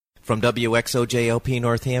From WXOJLP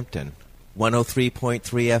Northampton, 103.3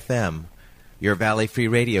 FM, your Valley Free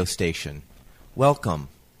radio station. Welcome.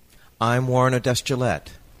 I'm Warren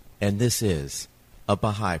Odess-Gillette, and this is A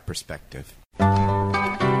Baha'i Perspective.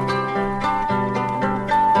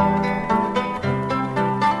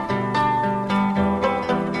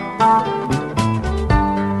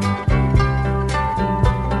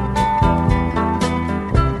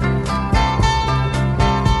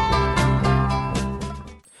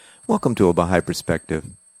 Welcome to A Baha'i Perspective.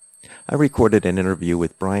 I recorded an interview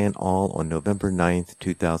with Brian Aull on November 9th,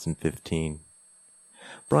 2015.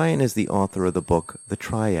 Brian is the author of the book The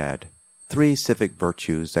Triad, 3 Civic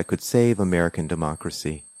Virtues That Could Save American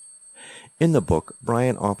Democracy. In the book,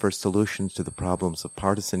 Brian offers solutions to the problems of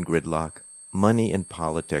partisan gridlock, money in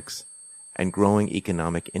politics, and growing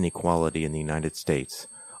economic inequality in the United States,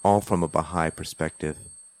 all from a Baha'i perspective.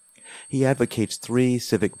 He advocates 3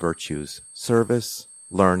 civic virtues: service,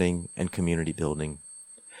 learning, and community building.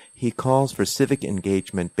 He calls for civic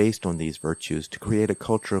engagement based on these virtues to create a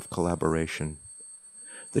culture of collaboration.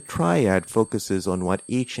 The Triad focuses on what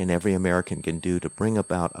each and every American can do to bring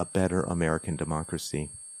about a better American democracy.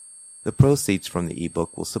 The proceeds from the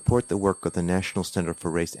ebook will support the work of the National Center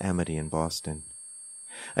for Race Amity in Boston.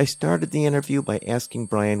 I started the interview by asking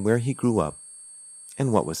Brian where he grew up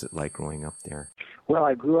and what was it like growing up there. Well,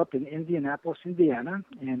 I grew up in Indianapolis, Indiana,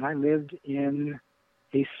 and I lived in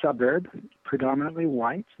a suburb, predominantly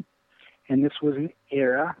white, and this was an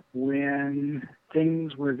era when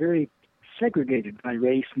things were very segregated by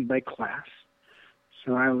race and by class.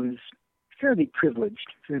 So I was fairly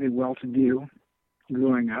privileged, fairly well-to-do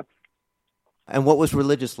growing up. And what was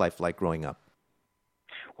religious life like growing up?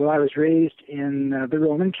 Well, I was raised in the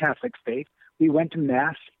Roman Catholic faith. We went to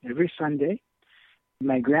Mass every Sunday.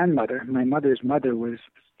 My grandmother, my mother's mother, was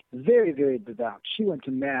very, very devout. She went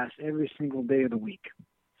to Mass every single day of the week.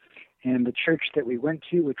 And the church that we went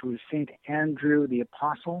to, which was St. Andrew the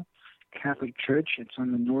Apostle Catholic Church, it's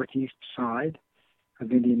on the northeast side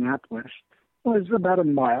of Indianapolis, was about a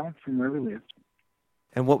mile from where we lived.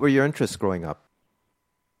 And what were your interests growing up?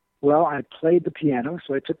 Well, I played the piano,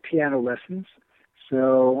 so I took piano lessons.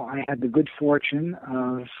 So I had the good fortune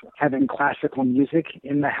of having classical music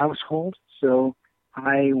in the household. So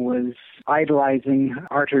I was idolizing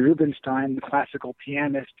Arthur Rubinstein, the classical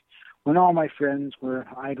pianist, when all my friends were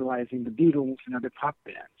idolizing the Beatles and other pop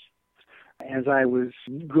bands. As I was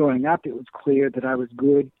growing up, it was clear that I was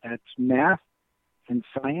good at math and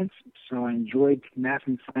science, so I enjoyed math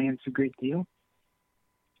and science a great deal.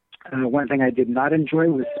 One thing I did not enjoy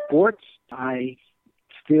was sports. I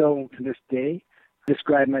still, to this day,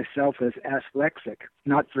 describe myself as aslexic,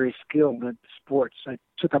 not very skilled at sports. I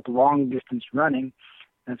took up long-distance running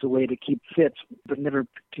as a way to keep fit, but never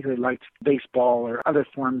particularly liked baseball or other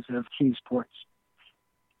forms of team sports.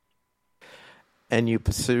 And you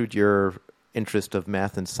pursued your interest of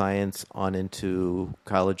math and science on into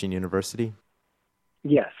college and university?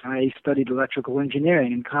 Yes, I studied electrical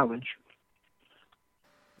engineering in college.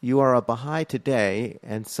 You are a Baha'i today,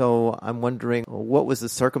 and so I'm wondering, what was the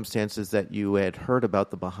circumstances that you had heard about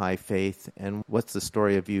the Baha'i faith, and what's the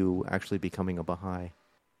story of you actually becoming a Baha'i?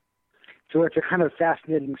 So it's a kind of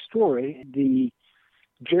fascinating story. The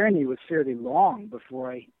journey was fairly long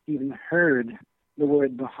before I even heard the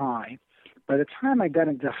word Baha'i. By the time I got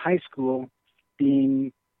into high school,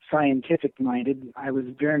 being scientific-minded, I was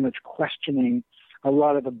very much questioning a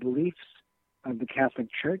lot of the beliefs of the Catholic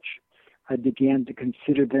Church. I began to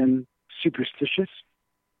consider them superstitious.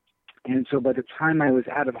 And so by the time I was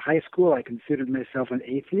out of high school, I considered myself an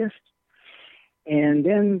atheist. And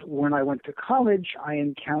then when I went to college, I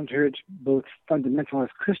encountered both fundamentalist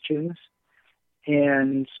Christians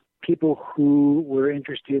and people who were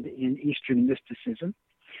interested in Eastern mysticism.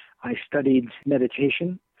 I studied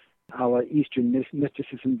meditation, our Eastern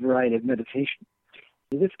mysticism variety of meditation.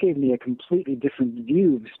 This gave me a completely different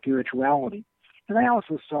view of spirituality. And I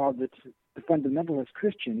also saw that the fundamentalist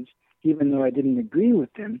Christians, even though I didn't agree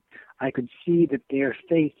with them, I could see that their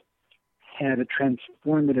faith had a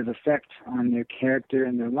transformative effect on their character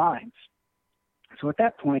and their lives. So at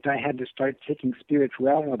that point, I had to start taking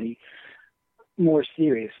spirituality more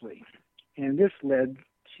seriously. And this led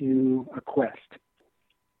to a quest.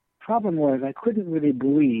 Problem was, I couldn't really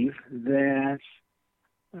believe that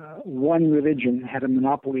one religion had a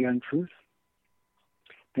monopoly on truth,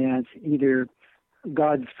 that either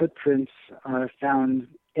God's footprints are found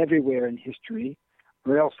everywhere in history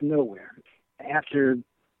or else nowhere. After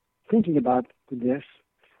thinking about this,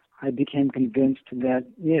 I became convinced that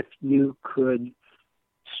if you could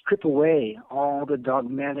strip away all the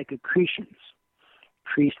dogmatic accretions,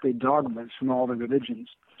 priestly dogmas from all the religions,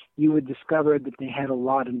 you would discover that they had a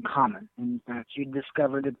lot in common. In fact, you'd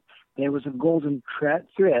discover that there was a golden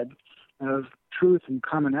thread of truth and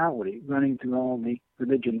commonality running through all the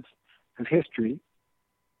religions of history.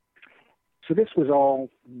 So this was all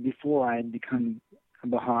before I had become a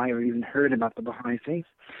Baha'i or even heard about the Baha'i faith.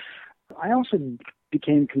 I also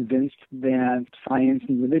became convinced that science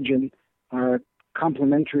and religion are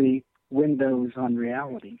complementary windows on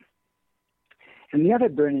reality. And the other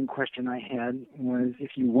burning question I had was,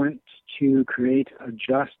 if you want to create a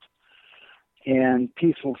just and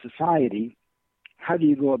peaceful society, how do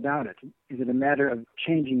you go about it? Is it a matter of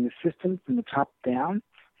changing the system from the top down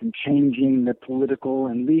and changing the political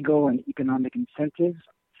and legal and economic incentives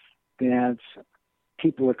that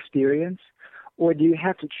people experience? Or do you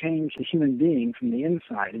have to change the human being from the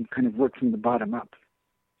inside and kind of work from the bottom up?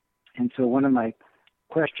 And so one of my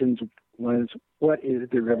questions was, what is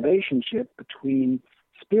the relationship between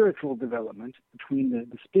spiritual development, between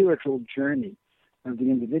the spiritual journey of the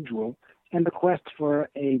individual and the quest for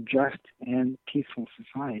a just and peaceful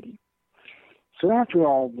society? So after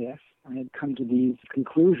all this, I had come to these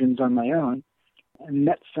conclusions on my own and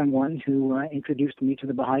met someone who introduced me to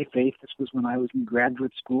the Baha'i faith. This was when I was in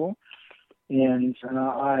graduate school, and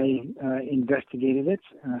I investigated it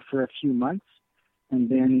for a few months and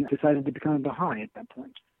then decided to become a Baha'i at that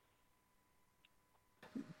point.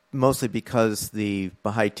 Mostly because the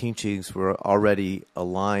Baha'i teachings were already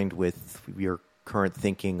aligned with your current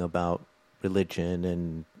thinking about religion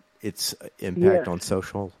and its impact on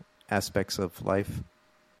social aspects of life?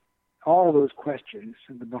 All those questions.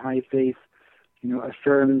 The Baha'i faith,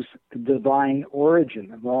 affirms the divine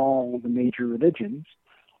origin of all the major religions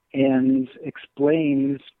and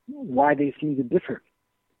explains why they seem to differ.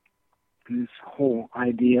 This whole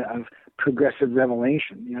idea of progressive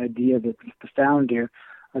revelation, the idea that the founder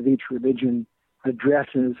of each religion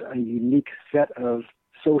addresses a unique set of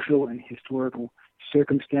social and historical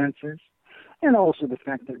circumstances, and also the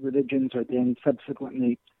fact that religions are then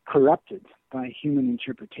subsequently corrupted by human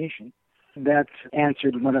interpretation. That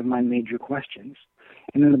answered one of my major questions.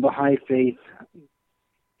 And then the Baha'i faith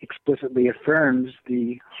explicitly affirms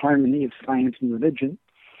the harmony of science and religion,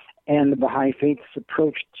 and the Baha'i faith's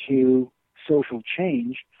approach to social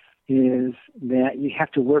change is that you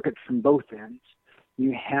have to work it from both ends.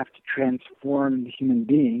 You have to transform the human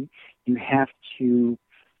being. You have to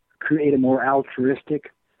create a more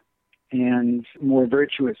altruistic and more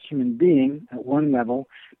virtuous human being at one level,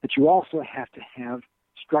 but you also have to have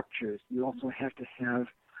structures. You also have to have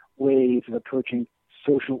ways of approaching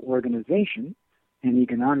social organization and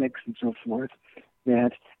economics and so forth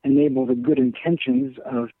that enable the good intentions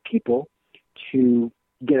of people to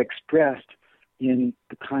get expressed in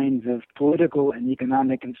the kinds of political and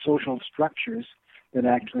economic and social structures that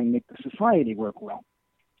actually make the society work well.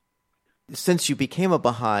 Since you became a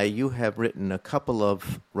Baha'i, you have written a couple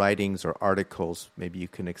of writings or articles, maybe you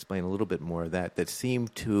can explain a little bit more of that seem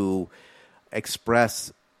to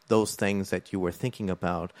express those things that you were thinking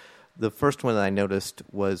about. The first one that I noticed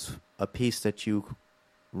was a piece that you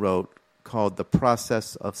wrote called The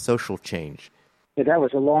Process of Social Change. Yeah, that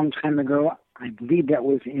was a long time ago. I believe that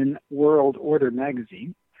was in World Order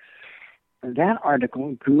magazine. That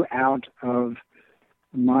article grew out of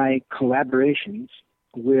my collaborations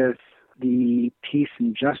with the peace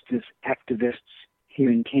and justice activists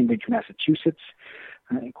here in Cambridge, Massachusetts.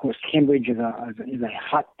 Of course, Cambridge is a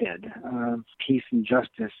hotbed of peace and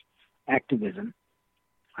justice activism.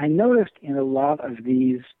 I noticed in a lot of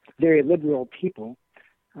these very liberal people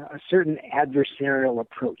a certain adversarial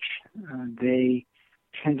approach. They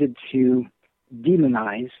tended to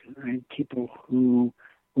demonize people who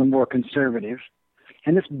were more conservative,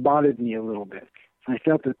 and this bothered me a little bit. I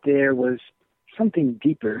felt that there was something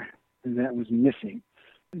deeper that was missing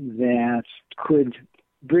that could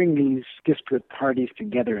bring these disparate parties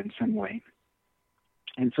together in some way.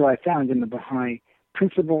 And so I found in the Baha'i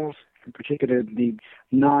principles, in particular the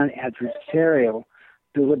non-adversarial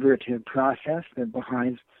deliberative process that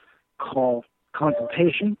Baha'is call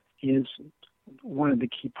consultation, is one of the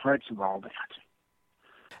key parts of all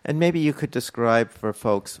that. And maybe you could describe for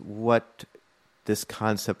folks what this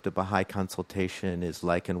concept of Baha'i consultation is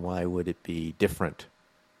like and why would it be different?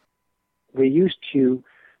 We're used to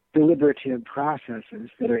deliberative processes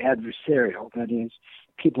that are adversarial. That is,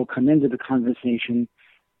 people come into the conversation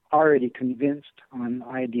already convinced on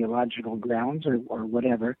ideological grounds or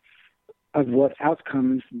whatever of what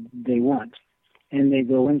outcomes they want. And they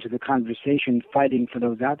go into the conversation fighting for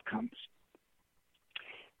those outcomes.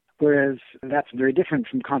 Whereas that's very different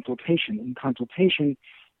from consultation. In consultation,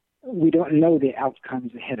 we don't know the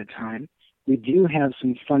outcomes ahead of time. We do have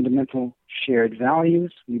some fundamental shared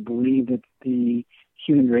values. We believe that the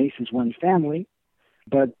human race is one family,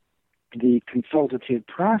 but the consultative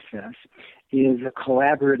process is a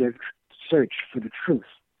collaborative search for the truth.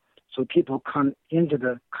 So people come into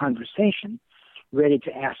the conversation ready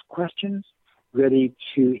to ask questions, ready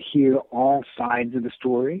to hear all sides of the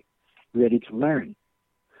story, ready to learn.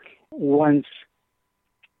 Once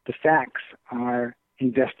the facts are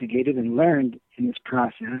investigated and learned in this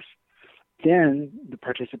process, then the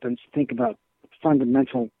participants think about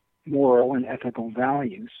fundamental moral and ethical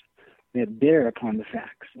values that bear upon the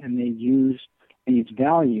facts, and they use these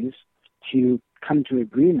values to come to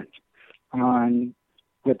agreement on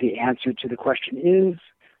what the answer to the question is,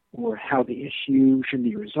 or how the issue should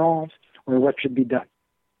be resolved, or what should be done.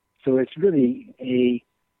 So it's really a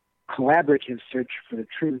collaborative search for the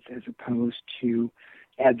truth as opposed to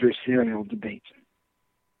adversarial debate.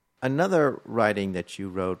 Another writing that you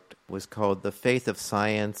wrote was called The Faith of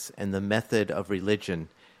Science and the Method of Religion.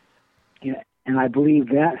 Yeah, and I believe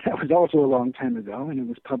that was also a long time ago, and it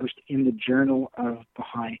was published in the Journal of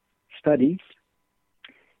Bahá'í Studies.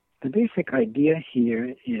 The basic idea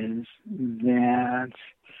here is that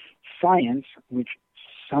science, which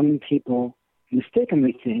some people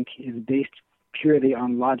mistakenly think is based purely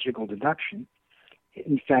on logical deduction,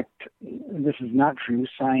 in fact, this is not true.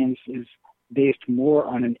 Science is based more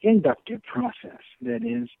on an inductive process. That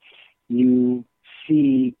is, you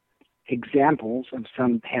see examples of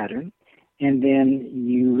some pattern, and then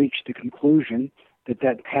you reach the conclusion that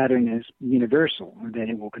that pattern is universal, or that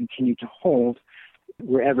it will continue to hold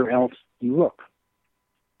wherever else you look.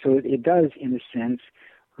 So it does, in a sense,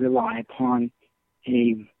 rely upon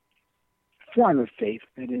a form of faith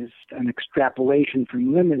that is an extrapolation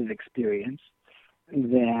from limited experience,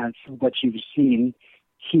 that what you've seen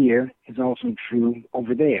here is also true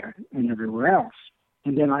over there and everywhere else.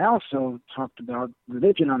 And then I also talked about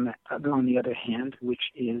religion on the other hand, which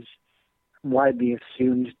is widely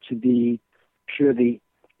assumed to be purely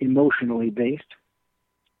emotionally based,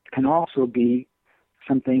 can also be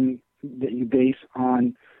something that you base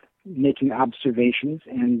on making observations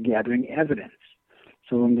and gathering evidence.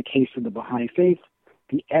 So in the case of the Baha'i faith,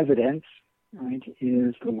 the evidence, right,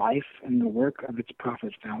 is the life and the work of its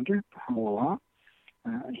prophet founder, Aull.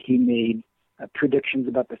 He made predictions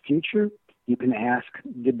about the future. You can ask,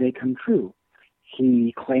 did they come true?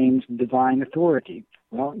 He claims divine authority.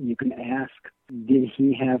 Well, you can ask, did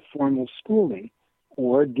he have formal schooling?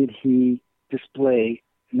 Or did he display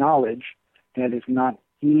knowledge that is not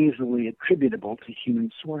easily attributable to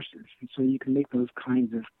human sources? And so you can make those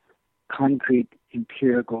kinds of concrete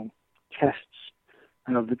empirical tests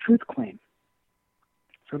of the truth claim.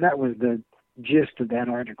 So that was the gist of that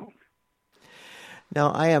article.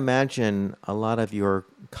 Now, I imagine a lot of your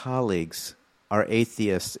colleagues are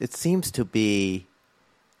atheists. It seems to be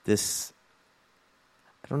this,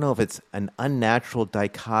 I don't know if it's an unnatural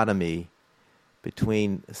dichotomy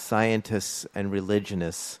between scientists and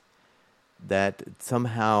religionists, that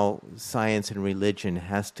somehow science and religion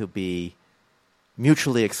has to be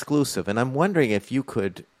mutually exclusive. And I'm wondering if you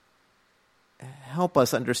could help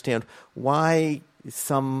us understand why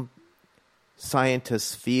some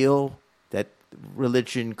scientists feel that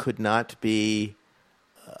religion could not be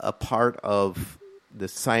a part of the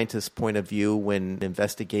scientist's point of view when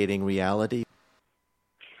investigating reality?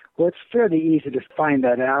 Well, it's fairly easy to find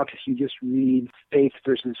that out if you just read Faith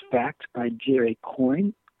versus Fact by Jerry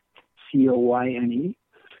Coyne, Coyne.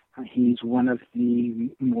 He's one of the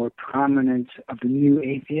more prominent of the new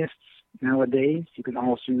atheists nowadays. You can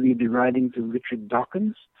also read the writings of Richard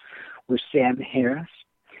Dawkins or Sam Harris.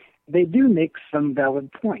 They do make some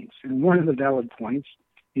valid points, and one of the valid points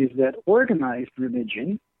is that organized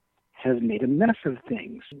religion has made a mess of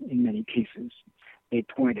things in many cases. They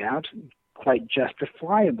point out, quite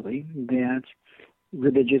justifiably, that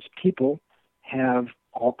religious people have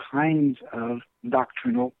all kinds of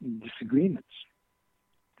doctrinal disagreements.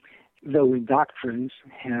 Those doctrines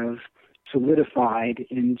have solidified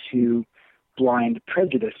into blind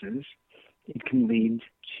prejudices. It can lead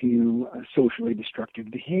to socially destructive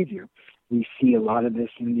behavior. We see a lot of this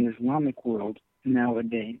in the Islamic world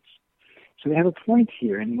nowadays. So they have a point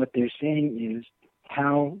here, and what they're saying is,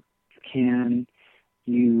 how can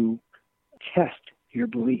you test your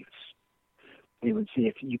beliefs? They would say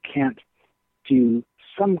if you can't do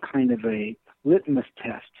some kind of a litmus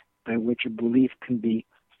test by which a belief can be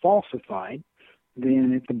falsified,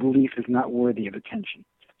 then the belief is not worthy of attention.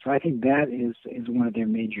 So I think that is one of their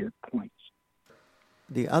major points.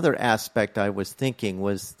 The other aspect I was thinking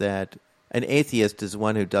was that an atheist is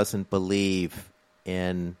one who doesn't believe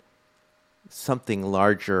in something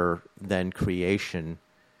larger than creation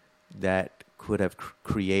that could have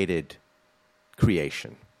created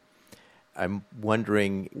creation. I'm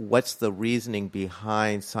wondering what's the reasoning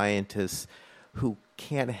behind scientists who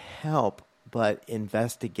can't help but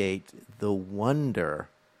investigate the wonder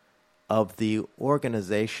of the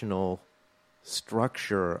organizational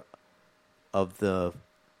structure of the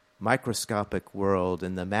microscopic world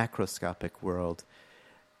and the macroscopic world,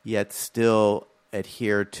 yet still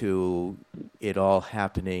adhere to it all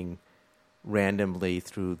happening randomly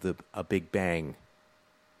through a Big Bang.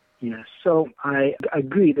 Yes, so I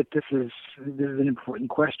agree that this is an important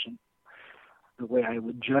question. The way I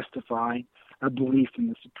would justify a belief in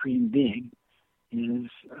the supreme being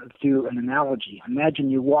is through an analogy.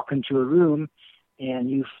 Imagine you walk into a room and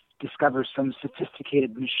you discover some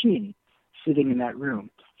sophisticated machine sitting in that room.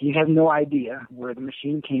 You have no idea where the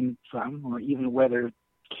machine came from or even whether it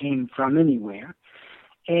came from anywhere.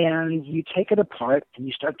 And you take it apart and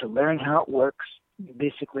you start to learn how it works. You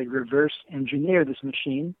basically reverse engineer this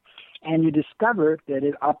machine, and you discover that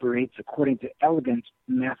it operates according to elegant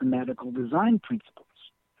mathematical design principles.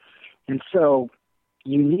 And so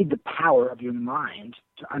you need the power of your mind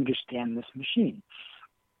to understand this machine.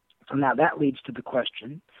 So now that leads to the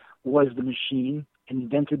question, was the machine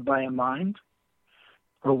invented by a mind?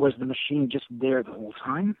 Or was the machine just there the whole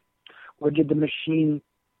time? Or did the machine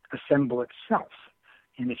assemble itself?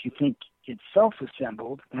 And if you think it's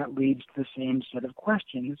self-assembled, that leads to the same set of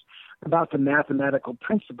questions about the mathematical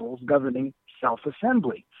principles governing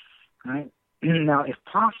self-assembly. Right? Now, if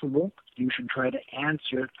possible, you should try to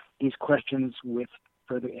answer these questions with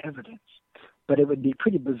further evidence. But it would be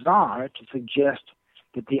pretty bizarre to suggest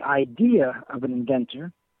that the idea of an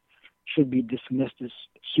inventor should be dismissed as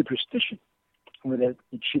superstition, or that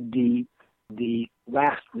it should be the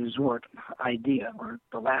last resort idea or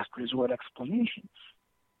the last resort explanation.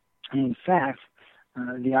 And in fact,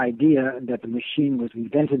 the idea that the machine was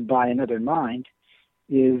invented by another mind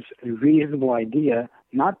is a reasonable idea,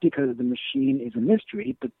 not because the machine is a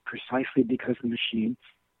mystery, but precisely because the machine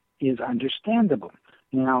is understandable.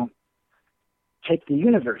 Now, take the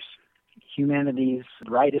universe. Humanity's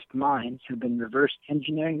brightest minds have been reverse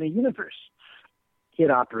engineering the universe. It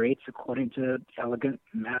operates according to elegant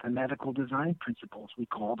mathematical design principles. We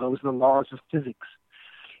call those the laws of physics.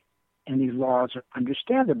 And these laws are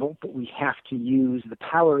understandable, but we have to use the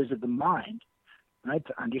powers of the mind, right,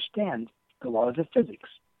 to understand the laws of physics.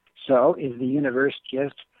 So is the universe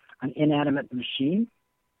just an inanimate machine?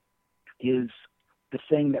 Is the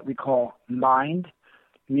thing that we call mind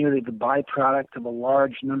merely the byproduct of a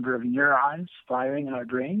large number of neurons firing in our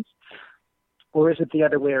brains? Or is it the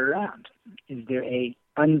other way around? Is there a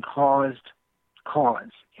uncaused cause,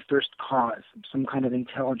 a first cause, some kind of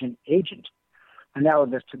intelligent agent,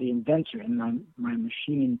 analogous to the inventor in my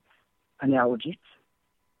machine analogy?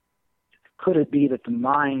 Could it be that the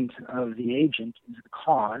mind of the agent is the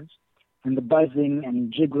cause, and the buzzing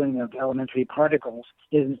and jiggling of elementary particles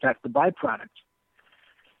is in fact the byproduct?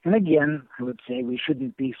 And again, I would say we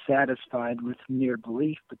shouldn't be satisfied with mere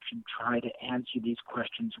belief, but should try to answer these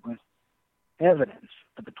questions with evidence.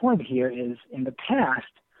 But the point here is, in the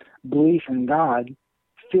past, belief in God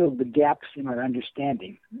filled the gaps in our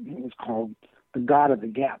understanding. It was called the God of the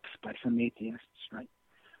gaps by some atheists, right?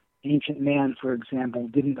 Ancient man, for example,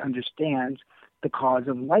 didn't understand the cause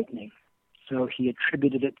of lightning, so he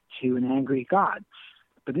attributed it to an angry God.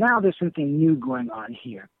 But now there's something new going on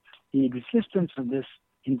here. The existence of this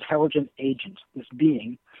intelligent agent, this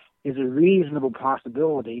being, is a reasonable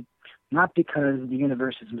possibility, not because the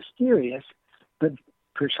universe is mysterious, but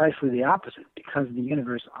precisely the opposite, because the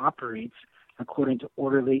universe operates according to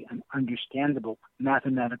orderly and understandable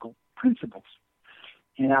mathematical principles.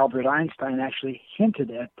 And Albert Einstein actually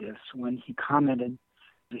hinted at this when he commented,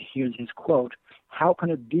 here's his quote, "How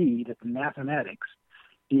can it be that the mathematics,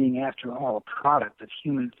 being after all a product of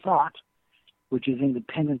human thought, which is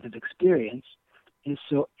independent of experience, is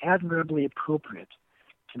so admirably appropriate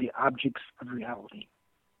to the objects of reality?"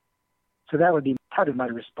 So that would be part of my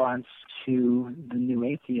response to the new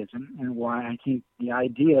atheism, and why I think the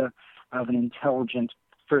idea of an intelligent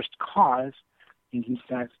first cause is in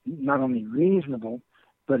fact not only reasonable,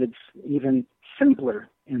 but it's even simpler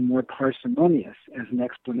and more parsimonious as an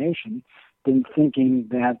explanation than thinking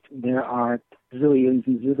that there are zillions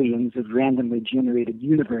and zillions of randomly generated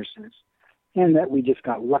universes and that we just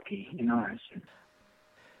got lucky in ours.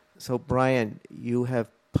 So, Brian, you have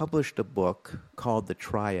published a book called The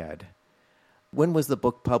Triad. When was the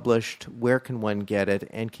book published? Where can one get it?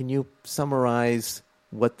 And can you summarize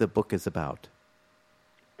what the book is about?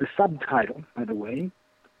 The subtitle, by the way,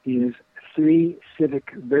 is 3 Civic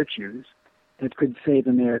Virtues That Could Save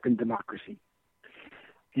American Democracy.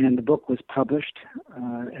 And the book was published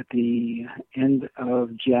at the end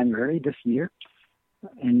of January this year.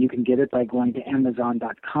 and you can get it by going to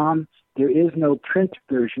Amazon.com. There is no print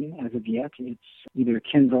version as of yet. It's either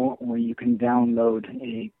Kindle or you can download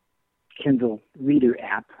a Kindle Reader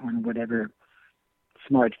app on whatever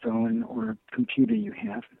smartphone or computer you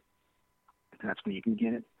have. That's where you can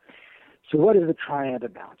get it. So what is the Triad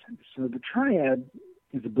about? So the Triad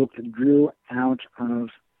is a book that grew out of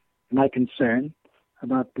my concern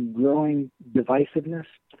about the growing divisiveness,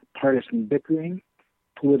 partisan bickering,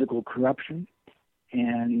 political corruption,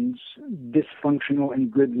 and dysfunctional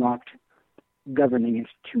and gridlocked governing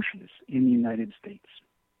institutions in the United States.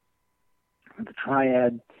 The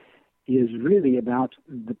Triad is really about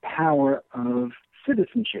the power of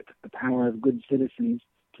citizenship, the power of good citizens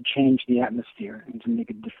to change the atmosphere and to make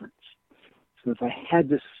a difference. So if I had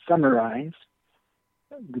to summarize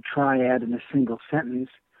the Triad in a single sentence,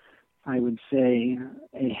 I would say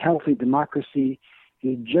a healthy democracy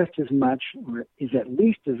is just as much, or is at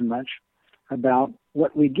least as much, about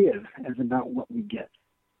what we give as about what we get.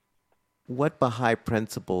 What Baha'i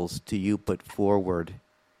principles do you put forward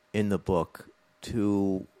in the book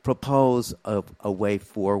to propose a way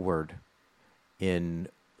forward in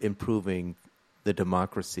improving the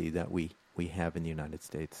democracy that we have in the United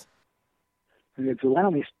States? Okay, so why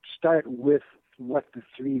don't we start with what the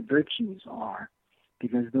three virtues are,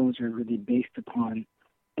 because those are really based upon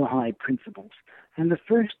Baha'i principles. And the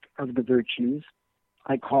first of the virtues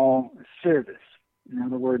I call service. Now,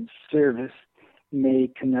 the word service may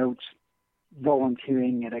connote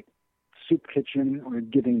volunteering at a soup kitchen or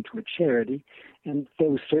giving to a charity, and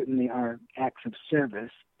those certainly are acts of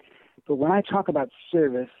service. But when I talk about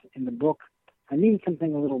service in the book, I mean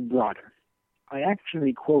something a little broader. I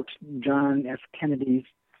actually quote John F. Kennedy's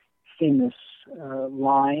famous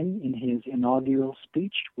line in his inaugural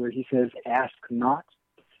speech where he says, "Ask not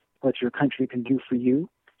what your country can do for you,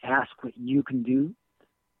 ask what you can do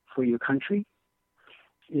for your country."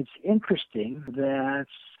 It's interesting that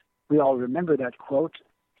we all remember that quote.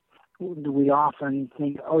 We often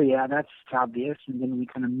think, oh yeah, that's obvious, and then we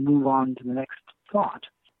kind of move on to the next thought.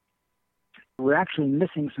 We're actually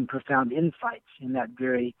missing some profound insights in that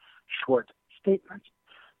very short statement.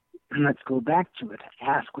 Let's go back to it.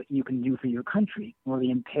 Ask what you can do for your country. Well,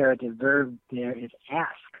 the imperative verb there is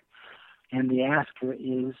ask. And the asker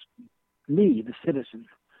is me, the citizen.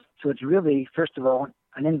 So it's really, first of all,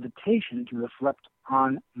 an invitation to reflect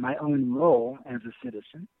on my own role as a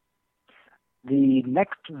citizen. The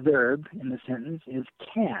next verb in the sentence is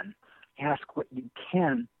can. Ask what you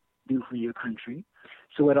can do for your country.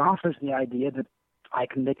 So it offers the idea that I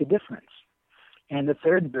can make a difference. And the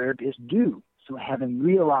third verb is do. So having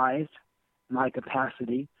realized my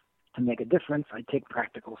capacity to make a difference, I take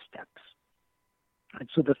practical steps. And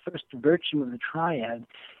so the first virtue of the Triad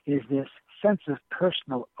is this sense of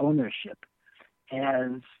personal ownership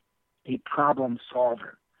as a problem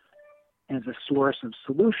solver, as a source of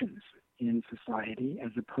solutions in society,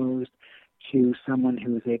 as opposed to someone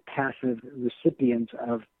who is a passive recipient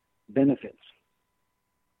of benefits.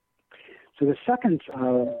 So the second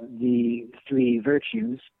of the three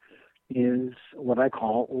virtues is what I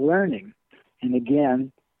call learning. And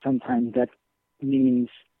again, sometimes that means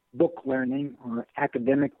book learning or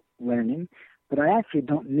academic learning, but I actually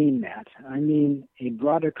don't mean that. I mean a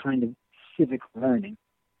broader kind of civic learning.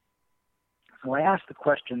 So I ask the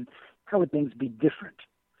question, how would things be different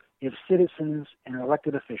if citizens and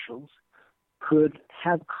elected officials could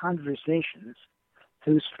have conversations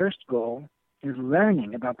whose first goal is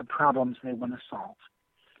learning about the problems they want to solve?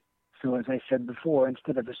 So as I said before,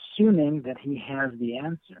 instead of assuming that he has the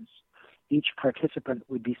answers, each participant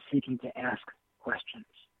would be seeking to ask questions.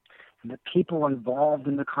 And the people involved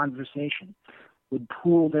in the conversation would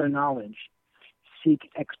pool their knowledge, seek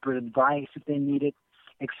expert advice if they need it,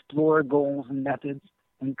 explore goals and methods,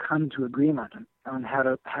 and come to agreement on how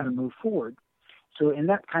to move forward. So in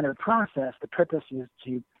that kind of process, the purpose is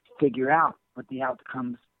to figure out what the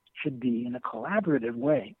outcomes should be in a collaborative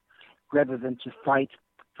way, rather than to fight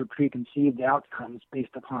for preconceived outcomes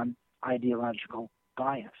based upon ideological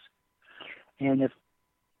bias. And if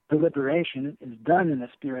deliberation is done in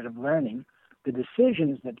a spirit of learning, the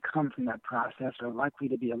decisions that come from that process are likely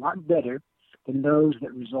to be a lot better than those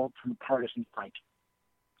that result from a partisan fight,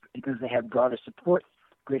 because they have broader support,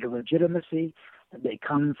 greater legitimacy, they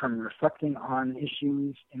come from reflecting on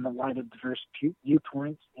issues in the light of diverse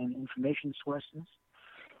viewpoints and information sources,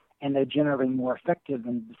 and they're generally more effective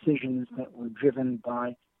than decisions that were driven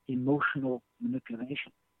by emotional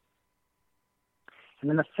manipulation. And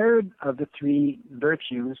then the third of the three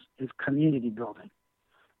virtues is community building.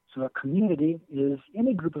 So a community is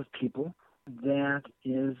any group of people that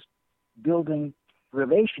is building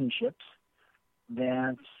relationships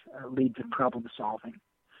that lead to problem solving.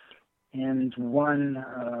 And one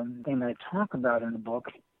thing I talk about in the book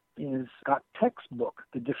is Scott Peck's book,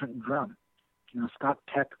 The Different Drum. Scott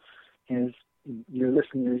Peck, as your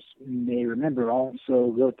listeners may remember,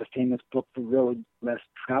 also wrote the famous book, The Road Less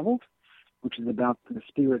Traveled, which is about the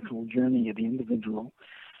spiritual journey of the individual.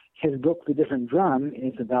 His book, The Different Drum,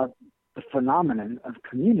 is about the phenomenon of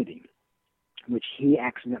community, which he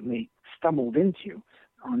accidentally stumbled into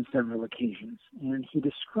on several occasions. And he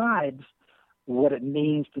describes what it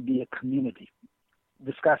means to be a community,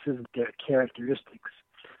 discusses their characteristics.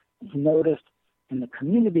 He noticed in the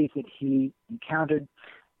communities that he encountered,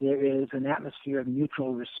 there is an atmosphere of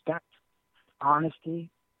mutual respect,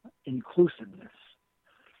 honesty, inclusiveness.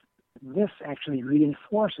 This actually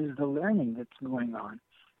reinforces the learning that's going on,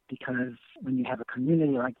 because when you have a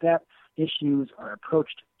community like that, issues are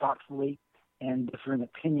approached thoughtfully and different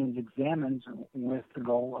opinions examined with the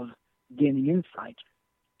goal of gaining insight,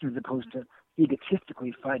 as opposed to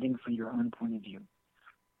egotistically fighting for your own point of view.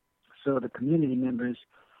 So the community members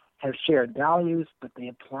have shared values, but they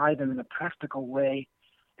apply them in a practical way.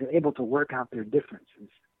 They're able to work out their differences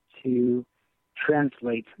to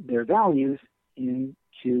translate their values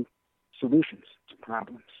into solutions to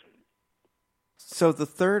problems. So the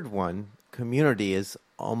third one, community, is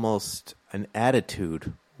almost an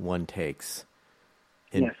attitude one takes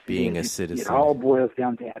in being a citizen. It all boils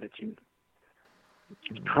down to attitude.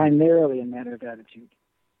 It's primarily a matter of attitude.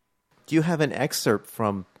 Do you have an excerpt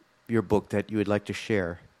from your book that you would like to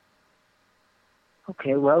share?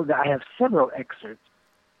 Okay, well, I have several excerpts.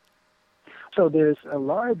 So there's a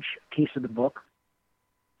large piece of the book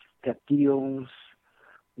that deals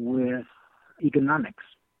with economics.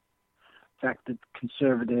 The fact that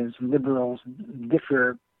conservatives and liberals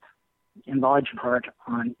differ in large part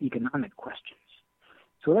on economic questions.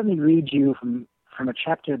 So let me read you from a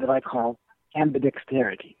chapter that I call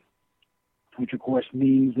Ambidexterity, which of course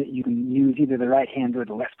means that you can use either the right hand or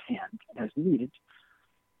the left hand as needed.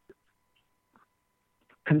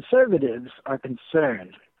 Conservatives are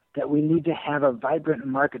concerned that we need to have a vibrant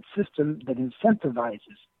market system that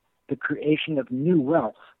incentivizes the creation of new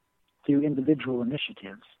wealth through individual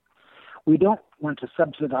initiatives. We don't want to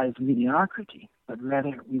subsidize mediocrity, but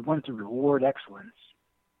rather we want to reward excellence.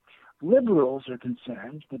 Liberals are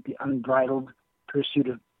concerned that the unbridled pursuit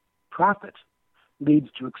of profit leads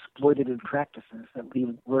to exploitative practices that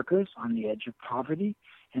leave workers on the edge of poverty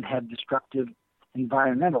and have destructive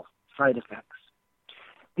environmental side effects.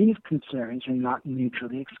 These concerns are not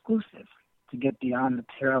mutually exclusive. To get beyond the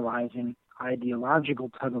paralyzing ideological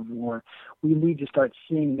tug-of-war, we need to start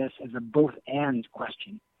seeing this as a both-and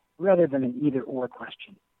question rather than an either-or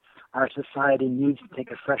question. Our society needs to take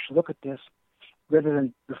a fresh look at this rather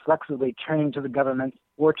than reflexively turning to the government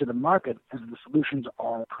or to the market as the solution to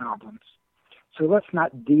all problems. So let's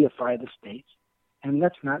not deify the state, and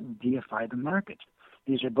let's not deify the market.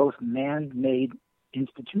 These are both man-made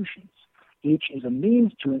institutions. Each is a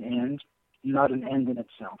means to an end, not an end in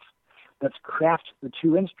itself. Let's craft the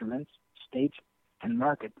two instruments, state and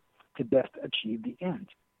market, to best achieve the end.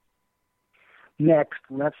 Next,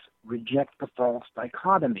 let's reject the false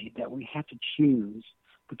dichotomy that we have to choose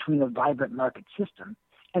between a vibrant market system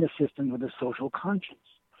and a system with a social conscience.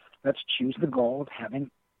 Let's choose the goal of having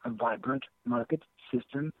a vibrant market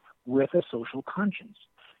system with a social conscience.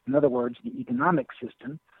 In other words, the economic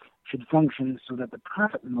system should function so that the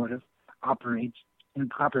profit motive operates in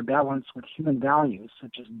proper balance with human values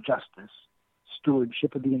such as justice,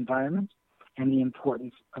 stewardship of the environment, and the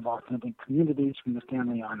importance of authentic communities from the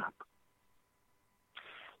family on up.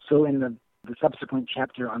 So in the subsequent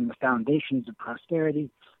chapter on the foundations of prosperity,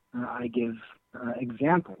 I give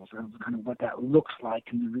examples of kind of what that looks like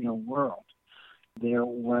in the real world. There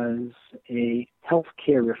was a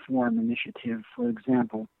healthcare reform initiative, for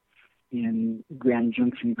example, in Grand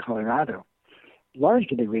Junction, Colorado,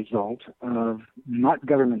 largely the result of not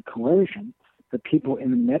government coercion, but people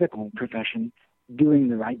in the medical profession doing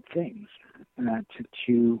the right things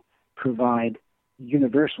to provide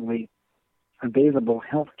universally available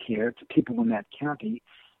health care to people in that county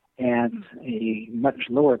at a much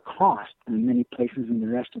lower cost than many places in the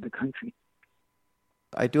rest of the country.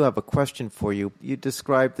 I do have a question for you. You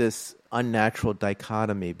described this unnatural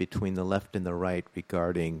dichotomy between the left and the right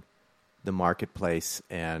regarding the marketplace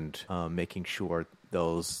and making sure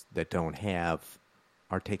those that don't have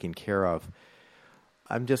are taken care of.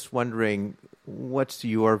 I'm just wondering, what's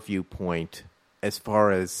your viewpoint as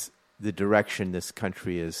far as the direction this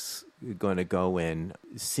country is going to go in,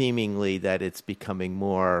 seemingly that it's becoming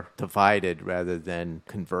more divided rather than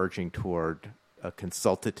converging toward a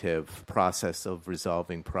consultative process of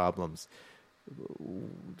resolving problems?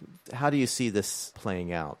 How do you see this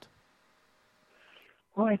playing out?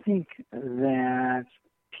 Well, I think that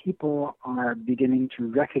people are beginning to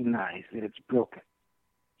recognize that it's broken.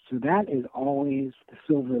 So that is always the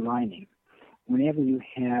silver lining. Whenever you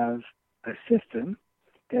have a system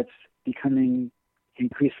that's becoming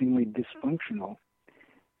increasingly dysfunctional,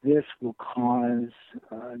 this will cause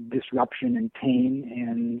disruption and pain,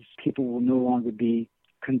 and people will no longer be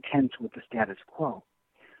content with the status quo.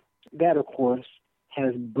 That, of course,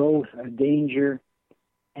 has both a danger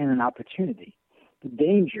and an opportunity. The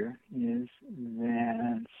danger is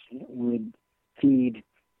that it would feed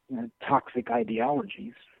toxic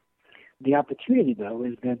ideologies. The opportunity, though,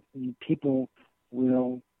 is that people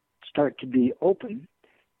will start to be open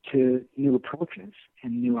to new approaches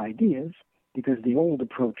and new ideas because the old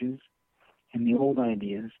approaches and the old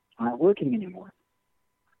ideas aren't working anymore.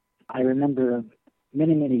 I remember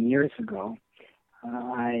many, many years ago,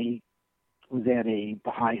 I was at a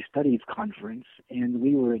Bahá'í Studies conference, and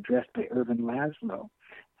we were addressed by Irvin Laszlo,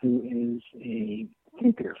 who is a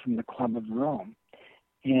thinker from the Club of Rome.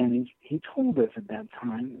 And he told us at that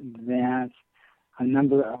time that a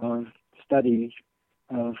number of studies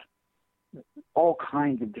of all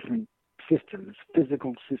kinds of different systems,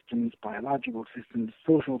 physical systems, biological systems,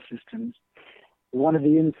 social systems, one of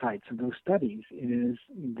the insights of those studies is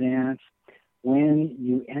that when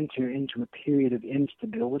you enter into a period of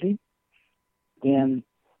instability, then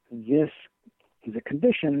this is a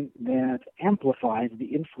condition that amplifies the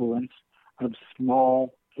influence of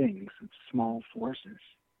small things, of small forces,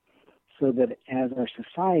 so that as our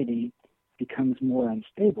society becomes more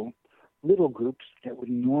unstable, little groups that would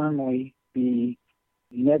normally be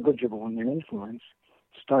negligible in their influence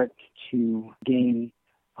start to gain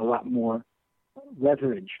a lot more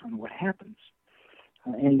leverage on what happens.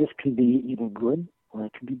 And this can be either good or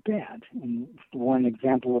it can be bad. And one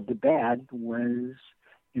example of the bad was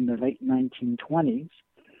in the late 1920s,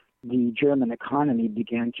 the German economy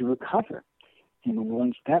began to recover. And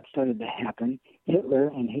once that started to happen, Hitler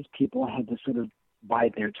and his people had to sort of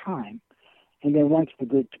bide their time. And then once the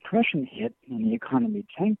Great Depression hit and the economy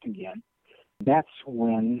tanked again, that's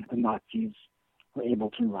when the Nazis were able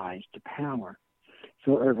to rise to power.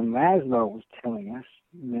 So Irvin Laszlo was telling us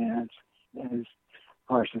that as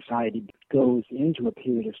our society goes into a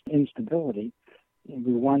period of instability,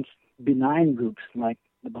 we want benign groups like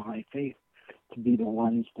the Baha'i Faith to be the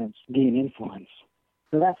ones that gain influence.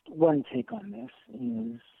 So that's one take on this,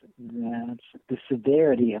 is that the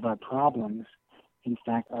severity of our problems, in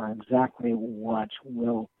fact, are exactly what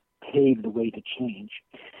will pave the way to change.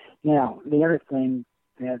 Now, the other thing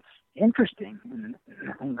that's interesting,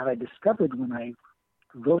 and that I discovered when I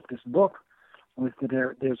wrote this book, was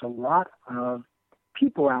that there's a lot of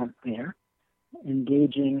people out there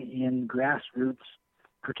engaging in grassroots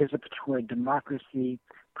participatory democracy,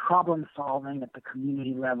 problem solving at the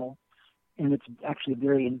community level, and it's actually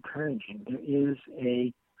very encouraging. There is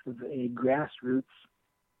a grassroots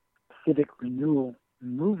civic renewal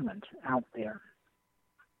movement out there,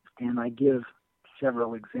 and I give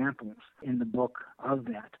several examples in the book of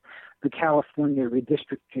that. The California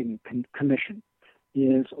Redistricting Commission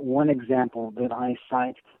is one example that I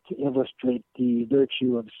cite to illustrate the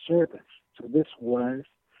virtue of service. So this was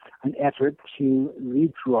an effort to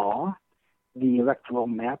redraw the electoral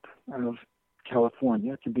map of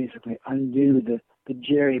California, to basically undo the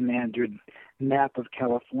gerrymandered map of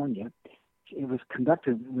California. It was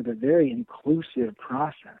conducted with a very inclusive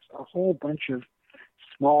process. A whole bunch of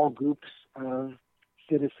small groups of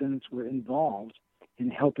citizens were involved in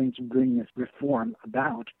helping to bring this reform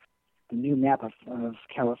about. The new map of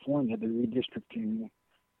California, the redistricting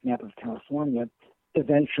map of California,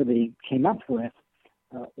 eventually came up with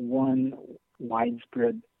one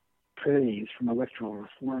widespread praise from electoral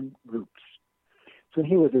reform groups. So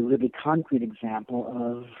here was a really concrete example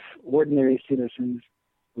of ordinary citizens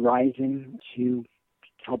rising to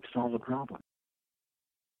help solve a problem.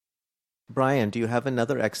 Brian, do you have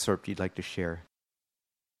another excerpt you'd like to share?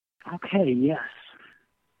 Okay, yes.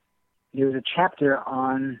 There's a chapter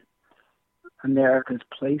on America's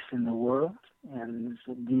place in the world, and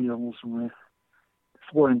it deals with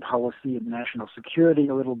foreign policy and national security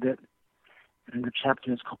a little bit. And the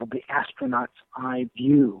chapter is called The Astronaut's Eye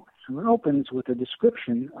View. So it opens with a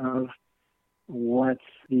description of what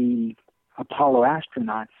the Apollo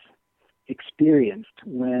astronauts experienced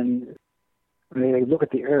when they look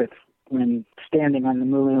at the Earth when standing on the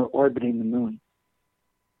moon or orbiting the moon.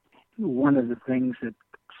 One of the things that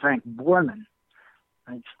Frank Borman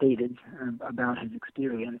stated about his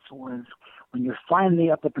experience was when you're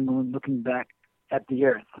finally up at the moon looking back at the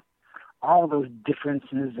Earth, all those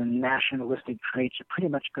differences and nationalistic traits are pretty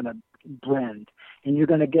much going to blend. And you're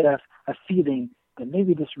going to get a feeling that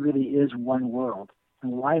maybe this really is one world.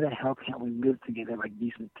 And why the hell can't we live together like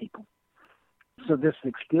decent people? So this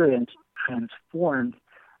experience transformed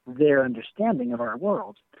their understanding of our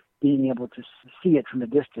world, being able to see it from a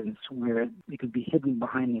distance where it could be hidden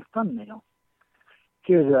behind the thumbnail.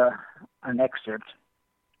 Here's an excerpt.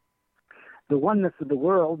 The oneness of the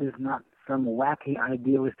world is not some wacky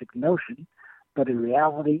idealistic notion, but a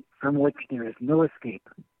reality from which there is no escape.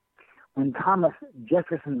 When Thomas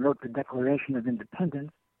Jefferson wrote the Declaration of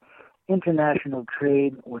Independence, international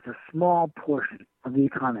trade was a small portion of the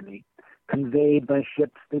economy, conveyed by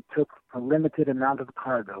ships that took a limited amount of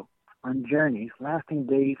cargo on journeys lasting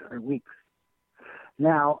days or weeks.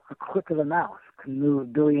 Now, a click of a mouse can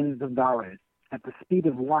move billions of dollars at the speed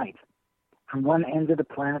of light from one end of the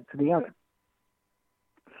planet to the other.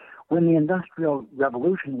 When the Industrial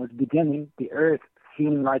Revolution was beginning, the Earth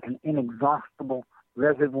seemed like an inexhaustible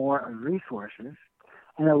reservoir of resources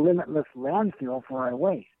and a limitless landfill for our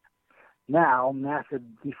waste. Now, massive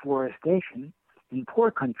deforestation in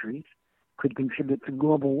poor countries could contribute to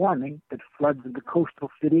global warming that floods the coastal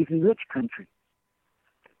cities in rich countries.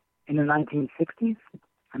 In the 1960s,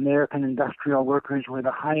 American industrial workers were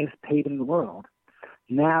the highest paid in the world.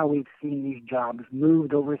 Now we've seen these jobs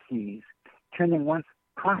moved overseas, turning once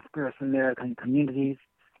prosperous American communities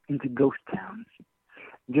into ghost towns.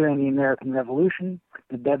 During the American Revolution,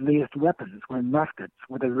 the deadliest weapons were muskets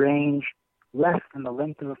with a range less than the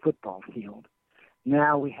length of a football field.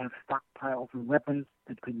 Now we have stockpiles of weapons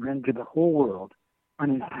that could render the whole world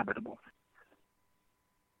uninhabitable.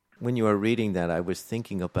 When you were reading that, I was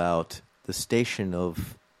thinking about the station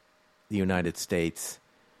of the United States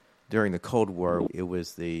during the Cold War. It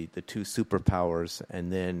was the two superpowers,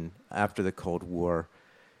 and then after the Cold War,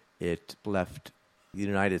 it left the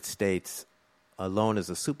United States alone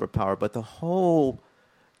as a superpower. But the whole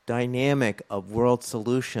dynamic of world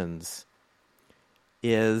solutions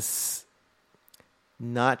is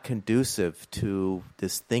not conducive to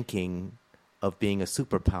this thinking of being a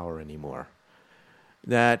superpower anymore.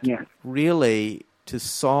 That really, to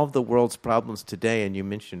solve the world's problems today, and you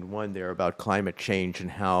mentioned one there about climate change and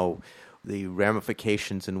how the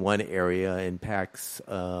ramifications in one area impacts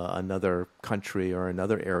another country or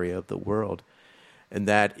another area of the world, and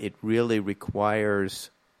that it really requires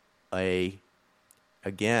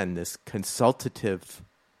this consultative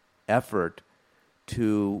effort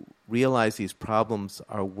to realize these problems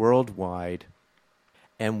are worldwide,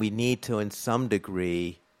 and we need to, in some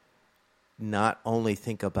degree, not only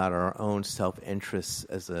think about our own self-interests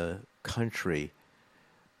as a country,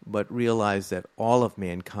 but realize that all of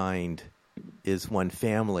mankind is one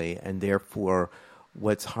family, and therefore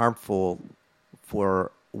what's harmful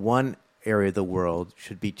for one area of the world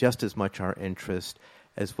should be just as much our interest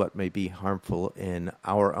as what may be harmful in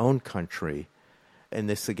our own country. And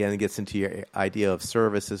this again gets into your idea of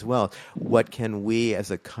service as well. What can we as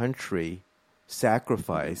a country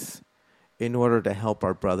sacrifice in order to help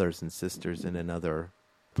our brothers and sisters in another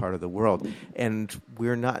part of the world? And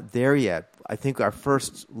we're not there yet. I think our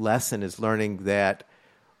first lesson is learning that,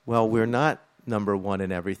 well, we're not number one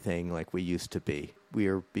in everything like we used to be. We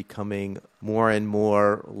are becoming more and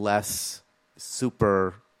more less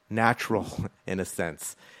supernatural in a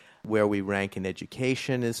sense. Where we rank in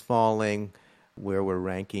education is falling, where we're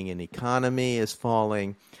ranking in economy is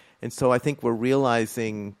falling. And so I think we're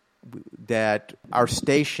realizing that our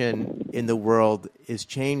station in the world is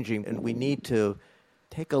changing, and we need to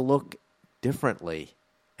take a look differently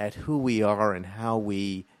at who we are and how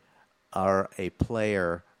we are a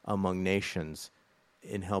player among nations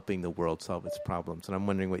in helping the world solve its problems. And I'm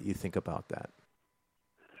wondering what you think about that.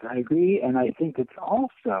 I agree, and I think it's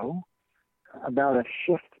also about a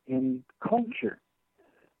shift in culture,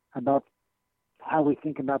 about how we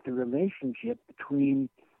think about the relationship between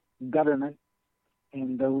government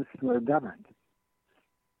and those who are governed.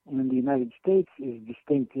 And the United States is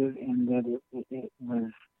distinctive in that it was,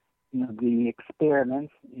 the experiment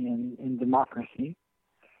in democracy,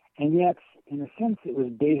 and yet, in a sense, it was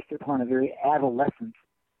based upon a very adolescent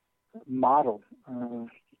model of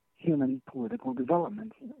human political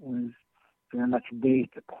development. It was very much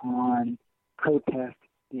based upon protest,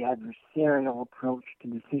 the adversarial approach to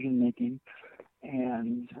decision-making,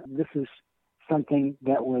 and this is something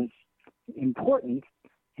that was important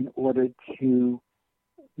in order to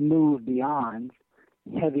move beyond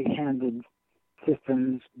heavy-handed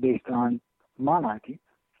systems based on monarchy.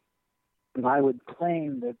 But I would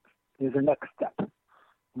claim that there's a next step.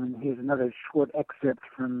 And here's another short excerpt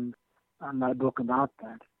from my book about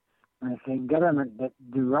that. I say government that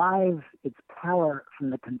derives its power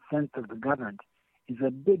from the consent of the governed is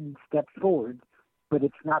a big step forward, but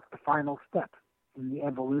it's not the final step in the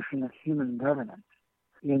evolution of human governance.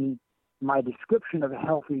 In my description of a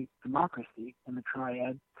healthy democracy in the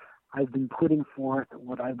triad, I've been putting forth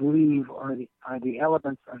what I believe are the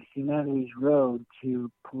elements of humanity's road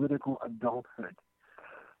to political adulthood.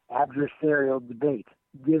 Adversarial debate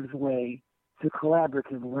gives way to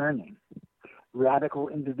collaborative learning. Radical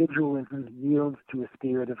individualism yields to a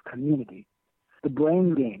spirit of community. The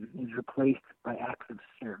blame game is replaced by acts of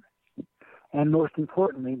service. And most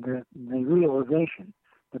importantly, the realization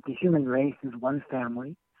that the human race is one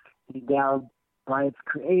family, endowed by its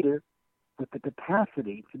creator with the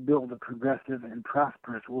capacity to build a progressive and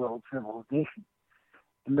prosperous world civilization,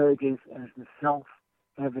 emerges as the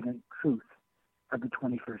self-evident truth of the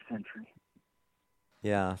 21st century.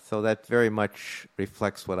 Yeah, so that very much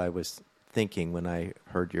reflects what I was thinking when I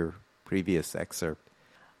heard your previous excerpt.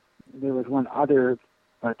 There was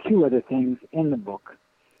two other things in the book,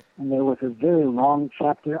 and there was a very long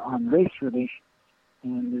chapter on race relations.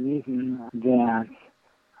 And the reason that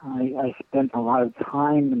I spent a lot of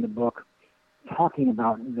time in the book talking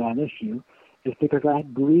about that issue is because I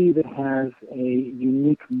believe it has a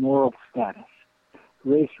unique moral status.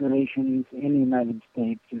 Race relations in the United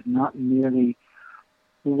States is not merely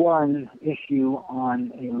one issue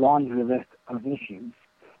on a laundry list of issues.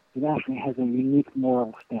 It actually has a unique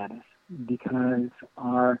moral status because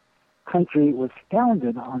our country was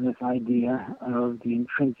founded on this idea of the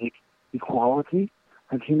intrinsic equality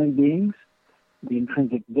of human beings, the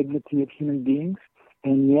intrinsic dignity of human beings,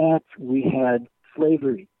 and yet we had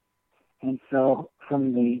slavery. And so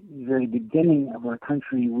from the very beginning of our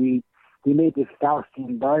country, we made this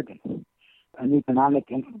Faustian bargain, an economic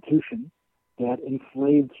institution that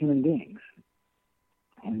enslaved human beings.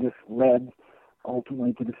 And this led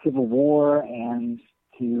ultimately to the Civil War and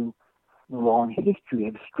to the long history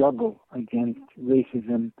of struggle against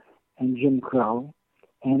racism and Jim Crow.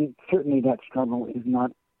 And certainly that struggle is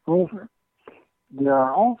not over. There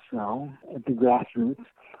are also, at the grassroots,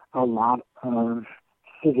 a lot of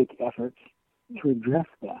civic efforts to address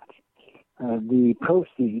that. The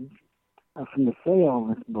proceeds from the sale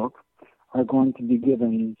of this book are going to be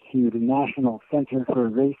given to the National Center for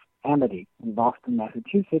Race Amity in Boston,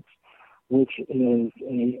 Massachusetts, which is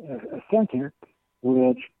a center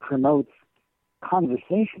which promotes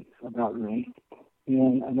conversations about race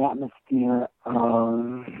in an atmosphere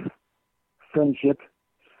of friendship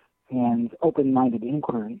and open-minded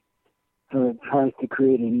inquiry. So it tries to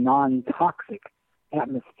create a non-toxic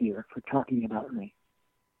atmosphere for talking about race.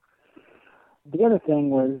 The other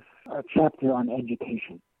thing was a chapter on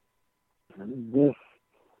education. This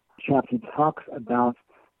chapter talks about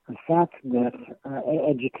the fact that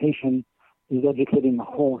education is educating the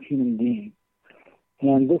whole human being.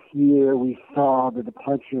 And this year we saw the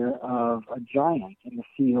departure of a giant in the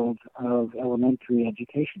field of elementary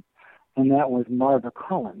education, and that was Marva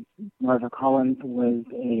Collins. Marva Collins was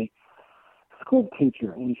a school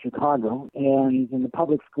teacher in Chicago, and in the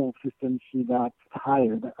public school system she got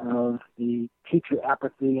tired of the teacher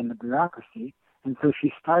apathy and the bureaucracy, and so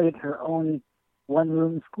she started her own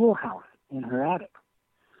one-room schoolhouse in her attic.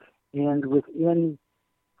 And within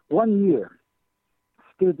 1 year,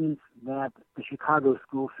 students that the Chicago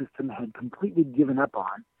school system had completely given up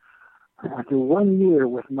on, after 1 year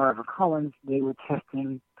with Marva Collins, they were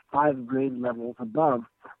testing 5 grade levels above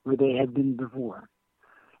where they had been before.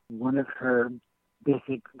 One of her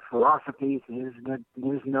basic philosophies is that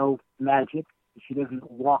there's no magic. She doesn't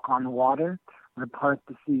walk on water or part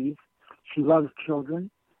the seas. She loves children.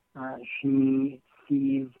 She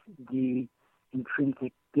sees the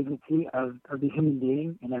intrinsic dignity of the human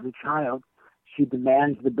being in every child. She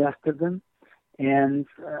demands the best of them. And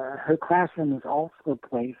her classroom is also a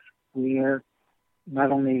place where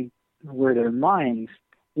not only were their minds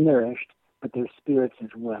nourished, but their spirits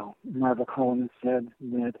as well. Marva Collins said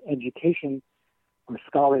that education or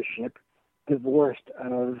scholarship divorced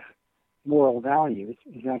of moral values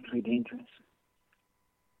is actually dangerous.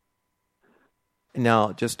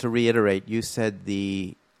 Now, just to reiterate, you said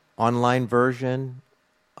the online version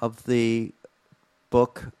of the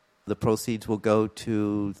book, the proceeds will go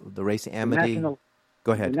to the Race Amity? Go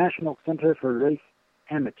ahead. The National Center for Race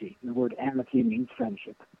Amity. The word amity means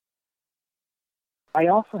friendship. I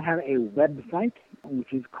also have a website,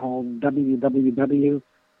 which is called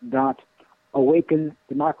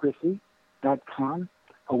www.awakendemocracy.com.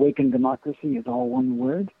 Awaken Democracy is all one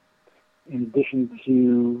word. In addition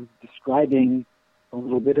to describing a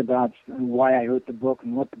little bit about why I wrote the book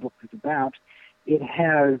and what the book is about, it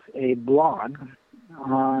has a blog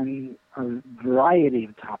on a variety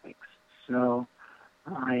of topics. So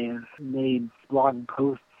I have made blog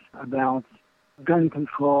posts about gun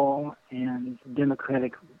control and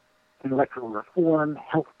democratic electoral reform,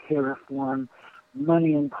 healthcare reform,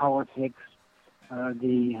 money in politics,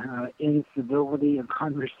 the incivility of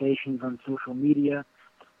conversations on social media.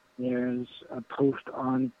 There's a post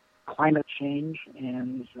on climate change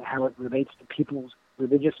and how it relates to people's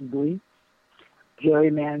religious beliefs,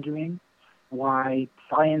 gerrymandering, why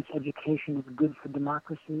science education is good for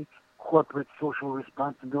democracy, corporate social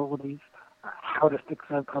responsibilities, how to fix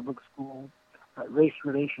our public schools, race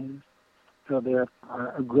relations. So there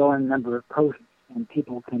are a growing number of posts, and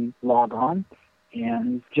people can log on,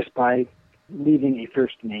 and just by leaving a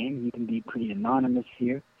first name, you can be pretty anonymous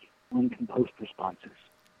here, one can post responses.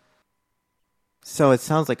 So it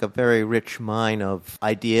sounds like a very rich mine of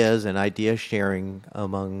ideas and idea sharing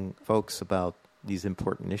among folks about these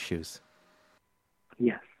important issues.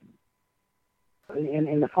 Yes.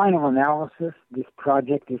 In the final analysis, this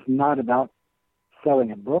project is not about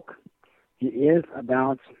selling a book. It is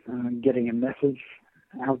about getting a message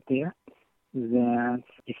out there that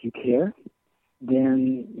if you care,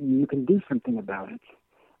 then you can do something about it.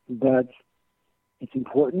 But it's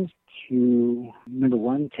important to, number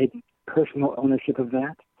one, take personal ownership of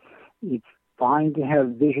that. It's fine to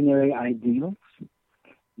have visionary ideals,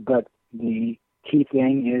 but the key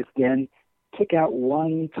thing is then pick out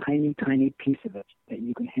one tiny, tiny piece of it that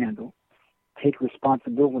you can handle. Take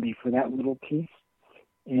responsibility for that little piece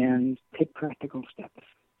and take practical steps.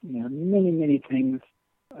 Many, many things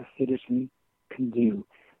a citizen can do.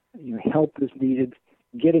 Help is needed.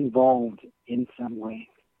 Get involved in some way.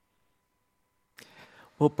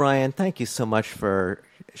 Well, Brian, thank you so much for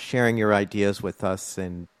sharing your ideas with us,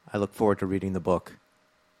 and I look forward to reading the book.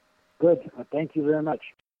 Good. Thank you very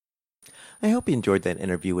much. I hope you enjoyed that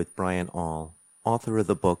interview with Brian Aull, author of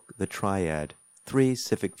the book The Triad, 3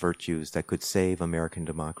 Civic Virtues That Could Save American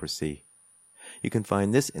Democracy. You can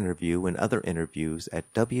find this interview and other interviews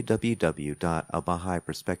at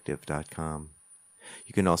www.abahaiperspective.com.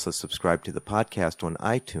 You can also subscribe to the podcast on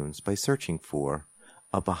iTunes by searching for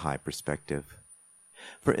A Baha'i Perspective.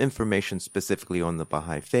 For information specifically on the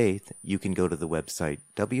Baha'i Faith, you can go to the website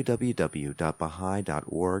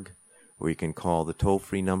www.baha'i.org, or you can call the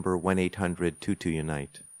toll-free number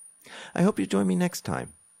 1-800-22-UNITE. I hope you join me next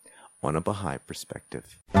time on A Baha'i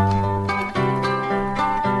Perspective.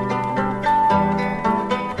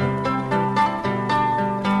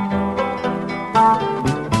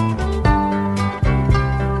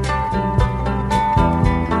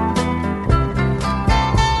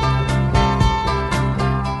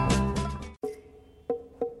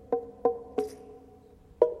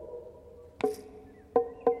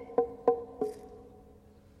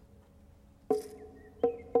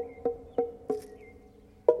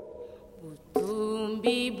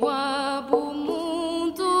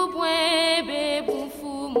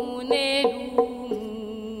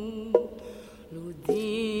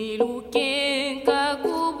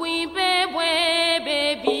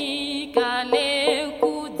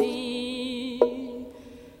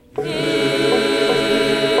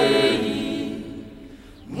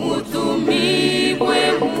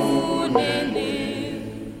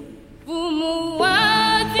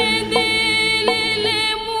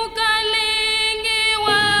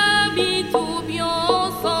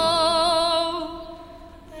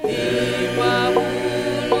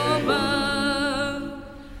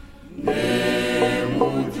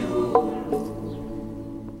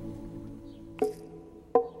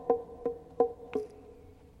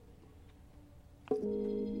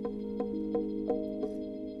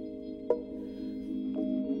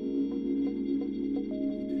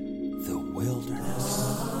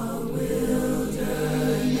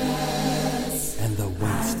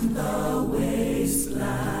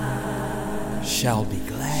 Shall be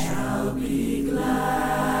glad,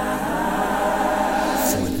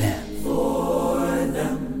 for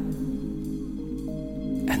them,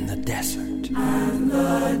 and the desert,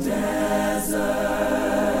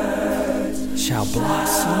 shall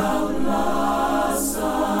blossom,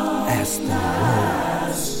 as the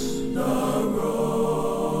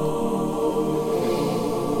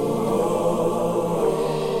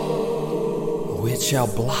rose, which shall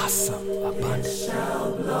blossom abundantly.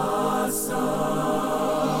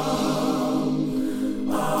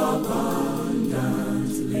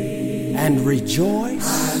 And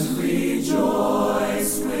rejoice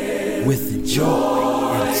with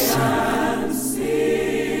joy and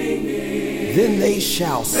singing. Then they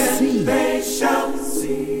shall see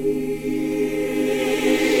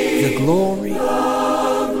the glory of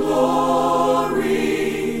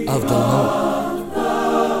the Lord.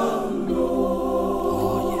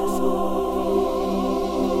 Oh, yes.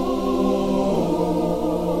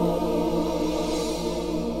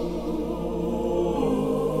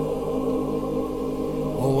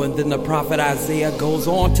 and then the prophet Isaiah goes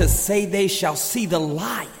on to say they shall see the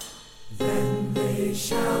lion. Then they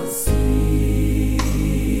shall see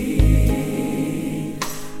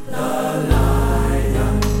the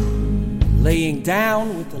lion laying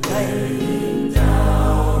down with the lamb. laying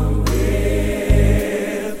down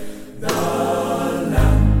with the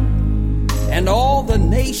lamb. And all the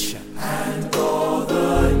nations. And all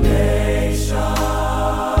the nations.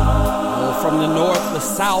 From the north, the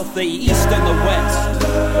south, the east, and the west,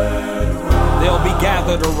 they'll be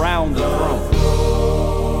gathered around the throne.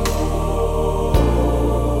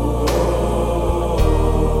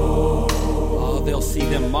 Oh, they'll see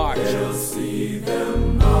them march. They'll see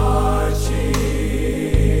them marching.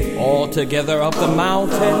 All together up the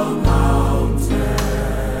mountain.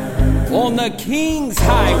 On the King's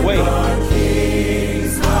highway.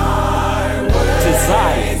 To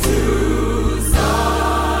Zion.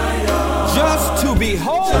 Just to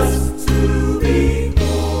behold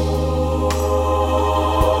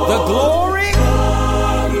the glory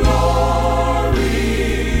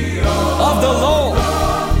of the Lord.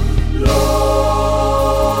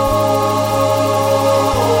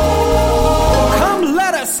 Come,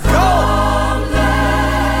 let us go.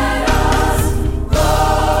 Up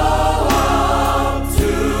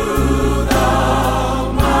to the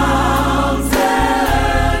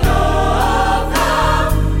mountain of the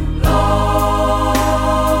Lord.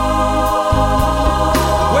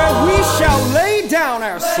 Where we shall lay down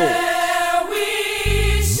our sword. Where we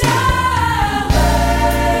shall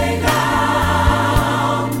lay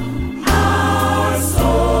down our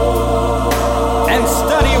sword And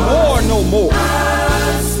study war no more.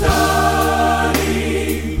 and study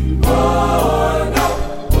war no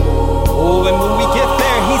Oh, and when we get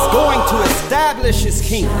there, he's going to establish his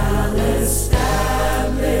kingdom.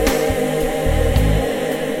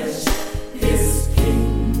 establish his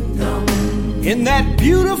kingdom In that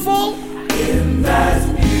beautiful, in that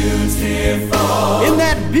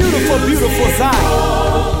beautiful beautiful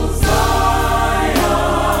Zion. Zion.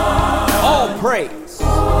 All praise.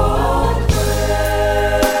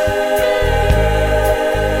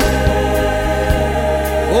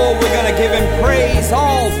 Oh, we're going to give him praise,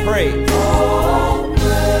 all praise.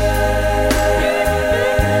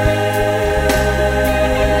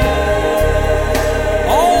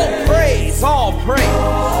 All praise, all praise.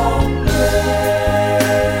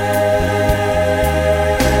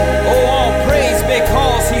 Oh, all praise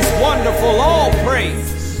because he's wonderful, all praise.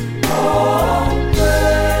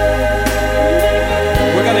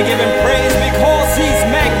 We're going to give him praise because he's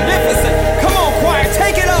magnificent. Come on, choir,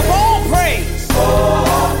 take it up, all praise.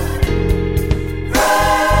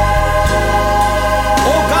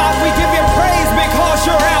 Oh God, we give you praise because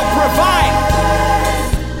you're our provider.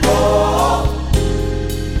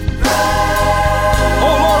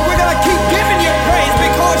 Oh Lord, we're going to keep giving you praise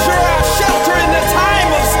because you're our shelter in the time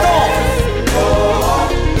of storm.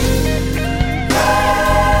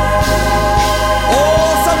 Oh,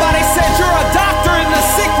 somebody said you're a doctor in the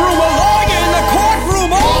sick room, a lawyer in the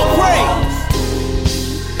courtroom, all praise.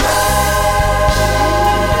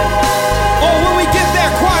 Oh, when we get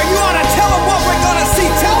there, choir, you ought to tell them what we're going to see.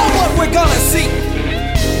 Tell them what we're going to see.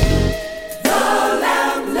 The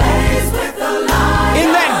Lamb lays with the lion In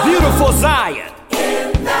that beautiful Zion,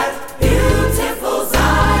 in that beautiful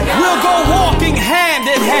Zion. we'll go walking hand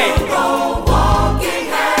in hand. Go walking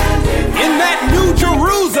hand in hand In that New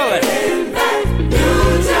Jerusalem. in that New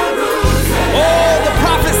Jerusalem. Oh, the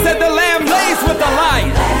prophet said the lamb lays with the lion.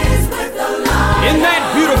 Lays with the lion In that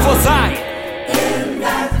beautiful Zion. in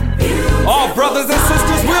that beautiful All brothers and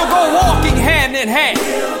sisters, we'll go walking hand in hand.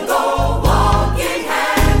 We'll go walking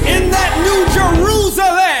hand In that New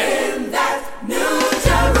Jerusalem. in that New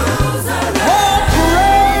Jerusalem. All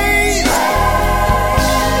praise.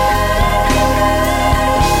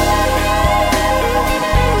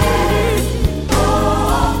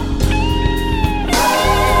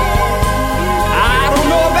 I don't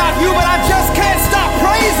know about you, but I just can't stop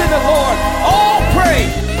praising the Lord. All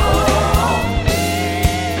praise.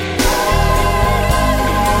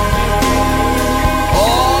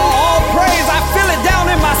 All praise. I feel it down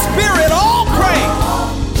in my spirit. All praise.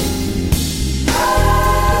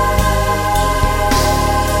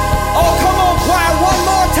 Oh, come on, choir. One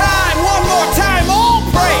more time. One more time. All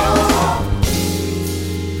praise.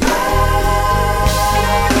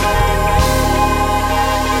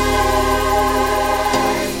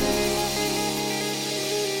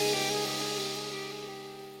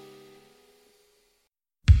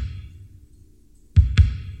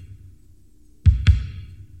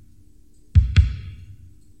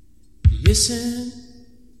 Listen,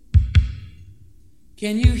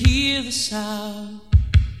 can you hear the sound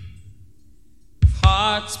of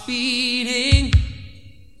hearts beating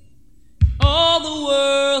all the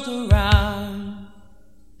world around.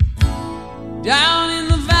 Down in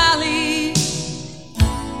the valley,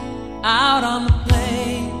 out on the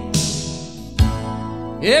plain,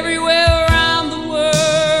 everywhere around the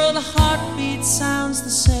world, a heartbeat sounds the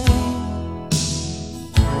same.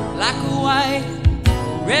 Black or white,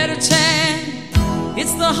 red or tan,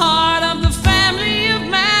 it's the heart of the family of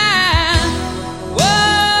man.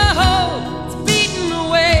 Whoa, it's beating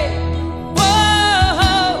away.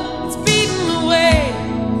 Whoa, it's beating away.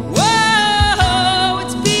 Whoa,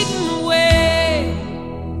 it's beating away.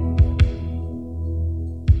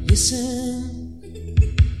 Listen,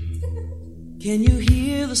 can you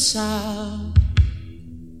hear the sound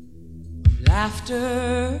of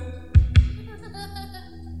laughter?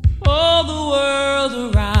 All the world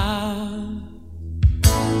around,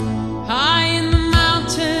 high in the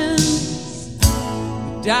mountains,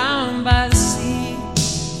 down by the sea,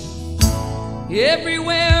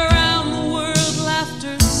 everywhere around the world,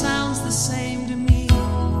 laughter sounds the same to me.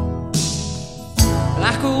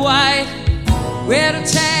 Black or white, red or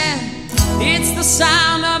tan, it's the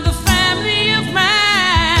sound of the family of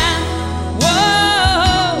man.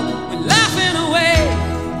 Whoa, we're laughing away.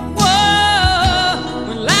 Whoa,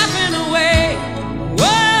 we're laughing away.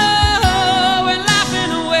 Whoa, we're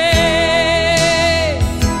laughing away.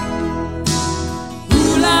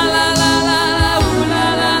 Ooh la la la la la, ooh la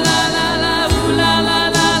la la la la, ooh la la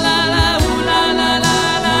la la la, ooh la la la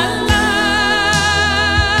la la.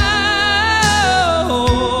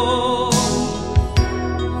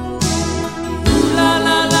 Ooh la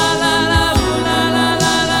la la la la, ooh la la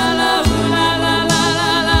la la la, ooh la la la la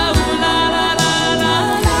la, ooh la la la la la.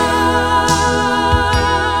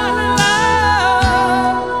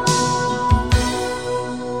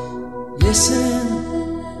 Listen,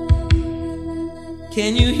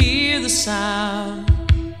 can you hear the sound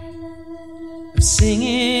of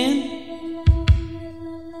singing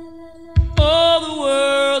all the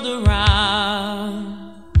world around?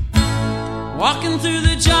 Walking through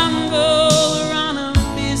the jungle or on a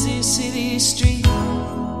busy city street,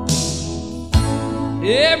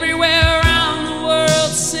 everywhere around the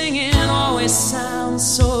world, singing always sounds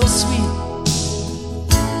so sweet.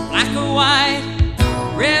 Black or white,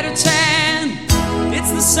 red or tan,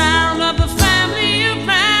 it's the sound of the family of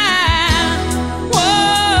man.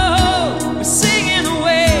 Whoa, we're singing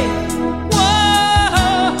away.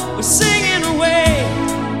 Whoa, we're singing away.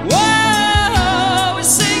 Whoa, we're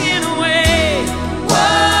singing away.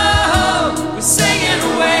 Whoa, we're singing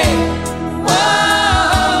away.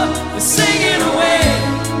 Whoa, we're singing away.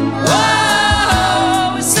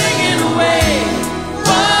 Whoa, we're singing away.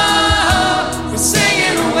 Whoa, we're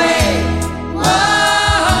singing away.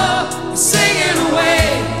 Whoa, we're singing away.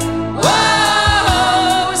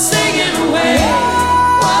 Whoa, we're singing away.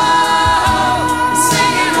 Whoa, we're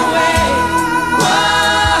singing away.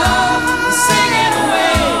 Whoa, we're singing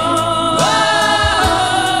away. Whoa,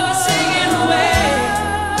 we're singing away. Whoa,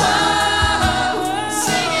 we're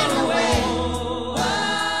singing away.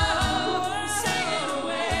 Whoa,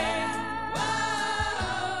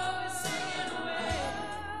 we're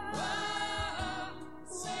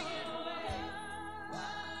singing away. Whoa,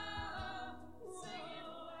 we're singing away.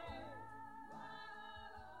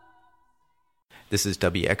 This is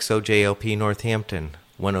WXOJLP Northampton,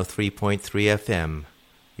 103.3 FM,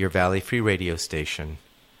 your Valley Free Radio station,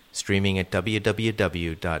 streaming at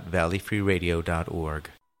www.valleyfreeradio.org.